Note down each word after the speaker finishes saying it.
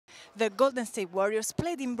The Golden State Warriors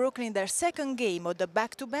played in Brooklyn in their second game of the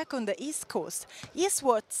back-to-back on the East Coast. Here's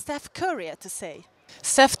what Steph Curry had to say.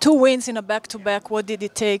 Steph, 2 wins in a back-to-back. What did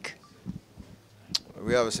it take?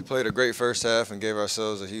 We obviously played a great first half and gave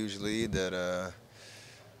ourselves a huge lead that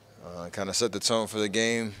kind of set the tone for the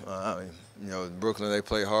game. Brooklyn, they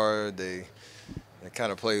play hard. They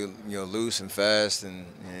kind of play loose and fast, and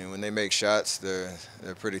when they make shots, they're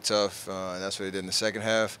pretty tough. And that's what they did in the second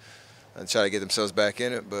half, and try to get themselves back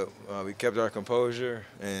in it. But we kept our composure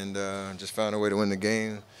and just found a way to win the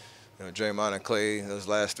game. Draymond and Clay, those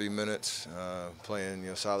last 3 minutes,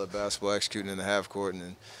 playing solid basketball, executing in the half court, and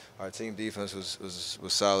then our team defense was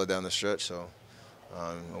solid down the stretch. So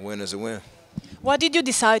a win is a win. Why did you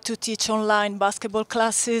decide to teach online basketball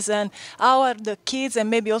classes, and how are the kids and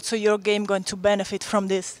maybe also your game going to benefit from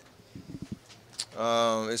this?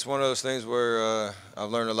 It's one of those things where I've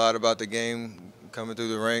learned a lot about the game coming through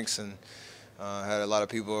the ranks, and had a lot of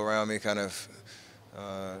people around me kind of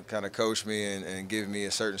coach me and give me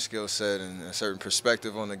a certain skill set and a certain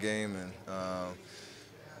perspective on the game, and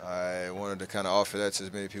I wanted to kind of offer that to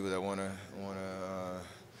as many people that want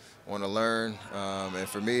to learn. And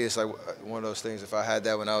for me, it's like one of those things. If I had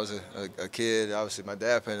that when I was a kid, obviously my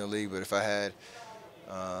dad played in the league, but if I had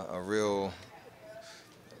a real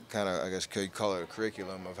kind of, I guess could call it a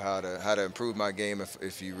curriculum of how to improve my game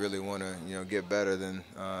if you really want to get better, then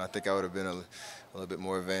I think I would have been a little bit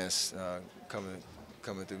more advanced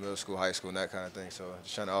coming through middle school, high school, and that kind of thing. So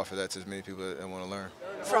just trying to offer that to as many people that want to learn.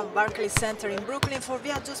 From Barclays Center in Brooklyn for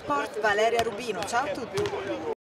Viaggio Sport, Valeria Rubino. Ciao a tutti.